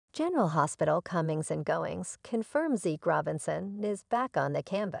General Hospital comings and goings confirm Zeke Robinson is back on the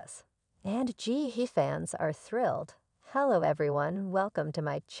canvas. And he fans are thrilled. Hello everyone, welcome to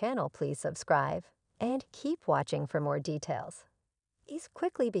my channel. Please subscribe and keep watching for more details. He's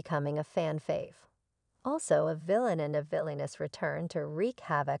quickly becoming a fan fave. Also, a villain and a villainous return to wreak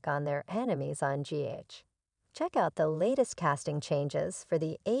havoc on their enemies on GH. Check out the latest casting changes for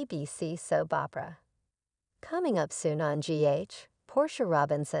the ABC soap opera. Coming up soon on GH, Portia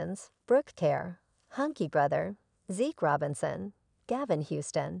Robinson's Brooke Care, hunky brother, Zeke Robinson, Gavin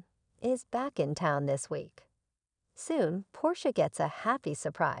Houston, is back in town this week. Soon, Portia gets a happy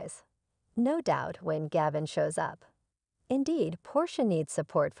surprise. No doubt when Gavin shows up. Indeed, Portia needs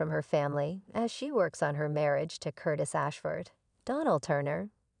support from her family as she works on her marriage to Curtis Ashford. Donald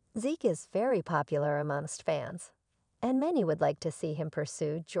Turner. Zeke is very popular amongst fans, and many would like to see him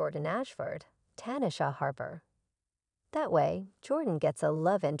pursue Jordan Ashford, Tanisha Harper. That way, Jordan gets a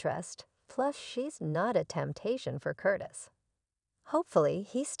love interest, plus she's not a temptation for Curtis. Hopefully,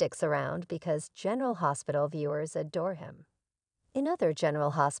 he sticks around because General Hospital viewers adore him. In other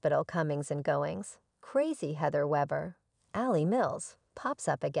General Hospital comings and goings, crazy Heather Weber, Allie Mills, pops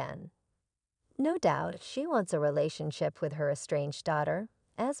up again. No doubt she wants a relationship with her estranged daughter,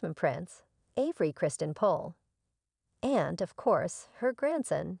 Asma Prince, Avery Kristen Pohl, and, of course, her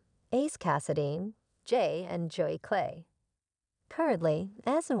grandson, Ace Cassadine, Jay and Joey Clay. Currently,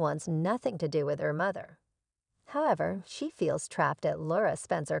 Asma wants nothing to do with her mother. However, she feels trapped at Laura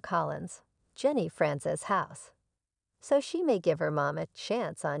Spencer Collins, Jenny Francis' house. So she may give her mom a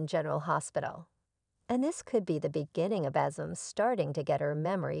chance on General Hospital. And this could be the beginning of Asma starting to get her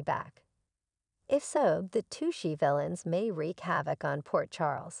memory back. If so, the two she-villains may wreak havoc on Port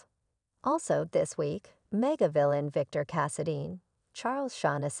Charles. Also this week, mega-villain Victor Cassadine, Charles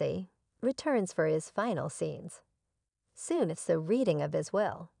Shaughnessy, returns for his final scenes. Soon it's the reading of his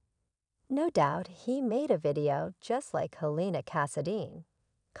will. No doubt he made a video just like Helena Cassadine,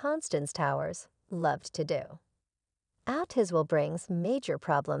 Constance Towers, loved to do. Out his will brings major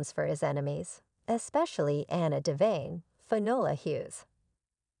problems for his enemies, especially Anna Devane, Finola Hughes.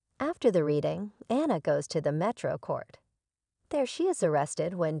 After the reading, Anna goes to the Metro Court. There she is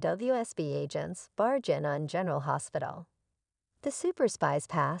arrested when WSB agents barge in on General Hospital. The super spy's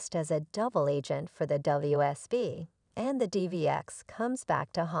passed as a double agent for the WSB, and the DVX comes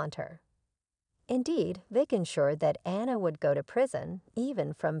back to haunt her. Indeed, Vic ensured that Anna would go to prison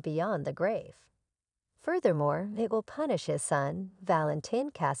even from beyond the grave. Furthermore, it will punish his son,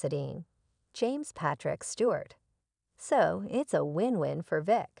 Valentin Cassadine, James Patrick Stewart. So it's a win-win for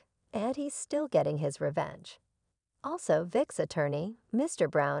Vic, and he's still getting his revenge. Also, Vic's attorney, Mr.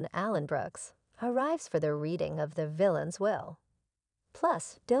 Brown Allen Brooks, arrives for the reading of the villain's will.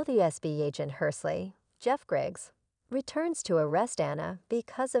 Plus, WSB agent Hursley, Jeff Griggs, returns to arrest Anna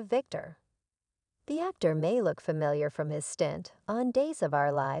because of Victor. The actor may look familiar from his stint on Days of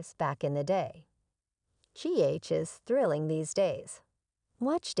Our Lives back in the day. GH is thrilling these days.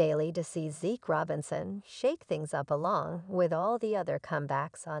 Watch daily to see Zeke Robinson shake things up along with all the other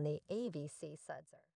comebacks on the ABC Sudzer.